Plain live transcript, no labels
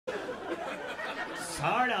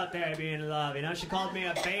hard out there being in love, you know? She called me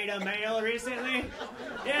a beta male recently.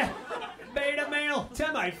 Yeah, beta male.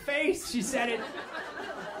 To my face, she said it.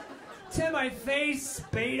 To my face,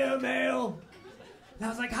 beta male. And I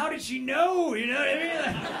was like, how did she know? You know what I mean?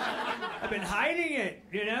 Like, I've been hiding it,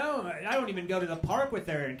 you know? I don't even go to the park with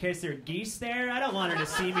her in case there are geese there. I don't want her to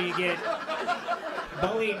see me get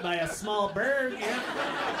bullied by a small bird, you know?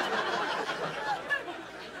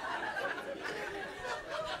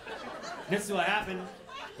 This is what happened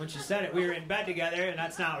when she said it. We were in bed together, and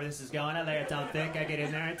that's not where this is going. I lay it down thick. I get in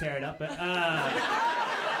there and tear it up. But, I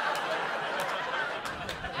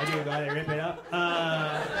do, but I rip it up.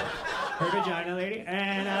 Her vagina lady.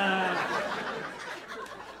 And,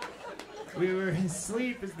 we were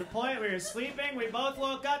asleep is the point. We were sleeping. We both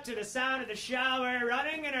woke up to the sound of the shower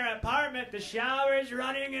running in our apartment. The shower is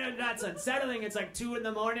running, and that's unsettling. It's like 2 in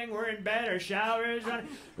the morning. We're in bed. Our shower is running.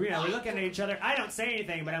 We're looking at each other. I don't say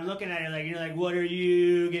anything, but I'm looking at her like, you're like, what are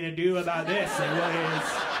you gonna do about this? Like,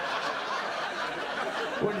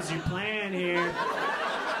 what is your plan here?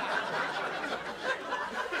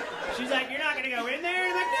 She's like, you're not gonna go in there?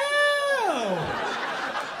 I'm like, no!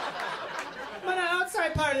 I'm on the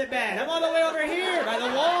outside part of the bed. I'm all the way over here by the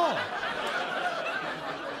wall.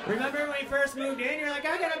 Remember when we first moved in? You're like,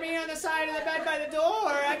 I gotta be on the side of the bed by the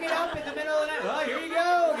door. I get up in the middle of the night. Well, here you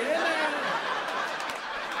go. Get in there.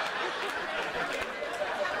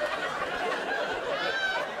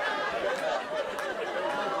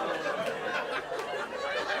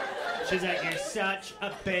 She's like, you're such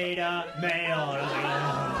a beta male. I was like,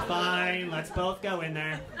 oh, fine, let's both go in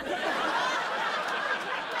there.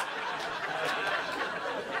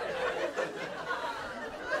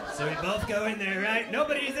 So we both go in there, right?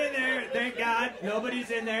 Nobody's in there, thank God.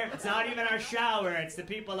 Nobody's in there. It's not even our shower. It's the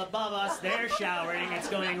people above us. They're showering. It's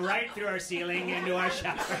going right through our ceiling into our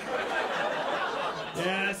shower.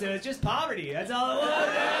 Yeah, so it's just poverty. That's all it was.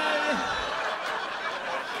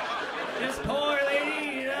 This poor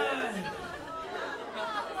lady, you know.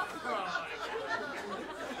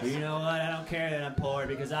 You know what? I don't care that I'm poor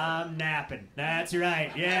because I'm napping. That's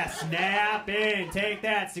right. Yes, napping. Take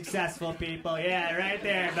that, successful people. Yeah, right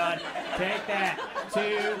there, bud. Take that.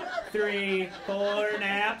 2, 3, 4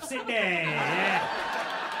 naps a day. Yeah.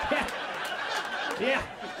 Yeah. Yeah.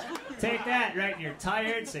 Take that right in your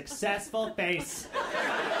tired, successful face.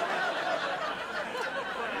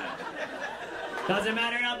 Doesn't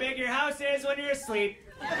matter how big your house is when you're asleep.